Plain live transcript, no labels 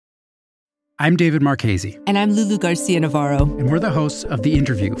I'm David Marchese. And I'm Lulu Garcia-Navarro. And we're the hosts of The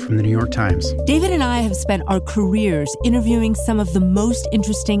Interview from the New York Times. David and I have spent our careers interviewing some of the most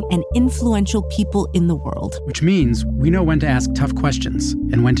interesting and influential people in the world. Which means we know when to ask tough questions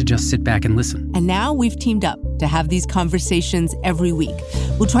and when to just sit back and listen. And now we've teamed up to have these conversations every week.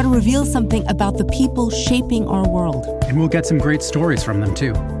 We'll try to reveal something about the people shaping our world. And we'll get some great stories from them,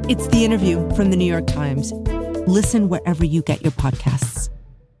 too. It's The Interview from the New York Times. Listen wherever you get your podcasts.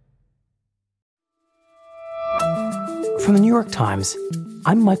 From the New York Times,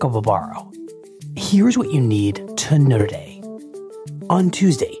 I'm Michael Barbaro. Here's what you need to know today. On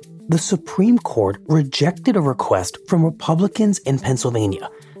Tuesday, the Supreme Court rejected a request from Republicans in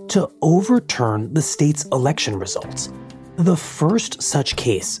Pennsylvania to overturn the state's election results, the first such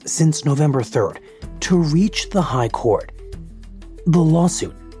case since November 3rd to reach the High Court. The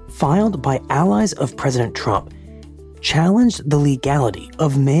lawsuit, filed by allies of President Trump, challenged the legality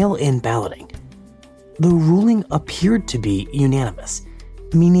of mail-in balloting. The ruling appeared to be unanimous,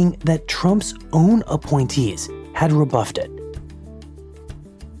 meaning that Trump's own appointees had rebuffed it.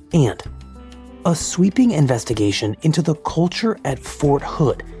 And a sweeping investigation into the culture at Fort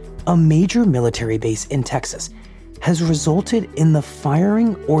Hood, a major military base in Texas, has resulted in the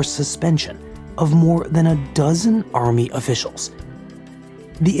firing or suspension of more than a dozen Army officials.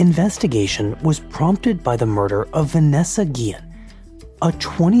 The investigation was prompted by the murder of Vanessa Guillen, a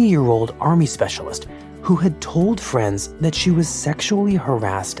 20-year-old Army specialist who had told friends that she was sexually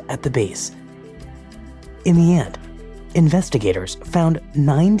harassed at the base. In the end, investigators found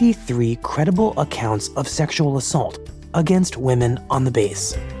 93 credible accounts of sexual assault against women on the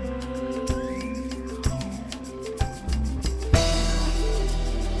base.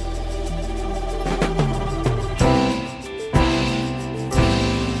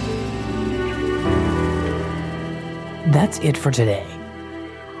 That's it for today.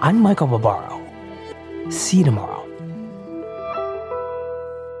 I'm Michael Barbaro. See you tomorrow.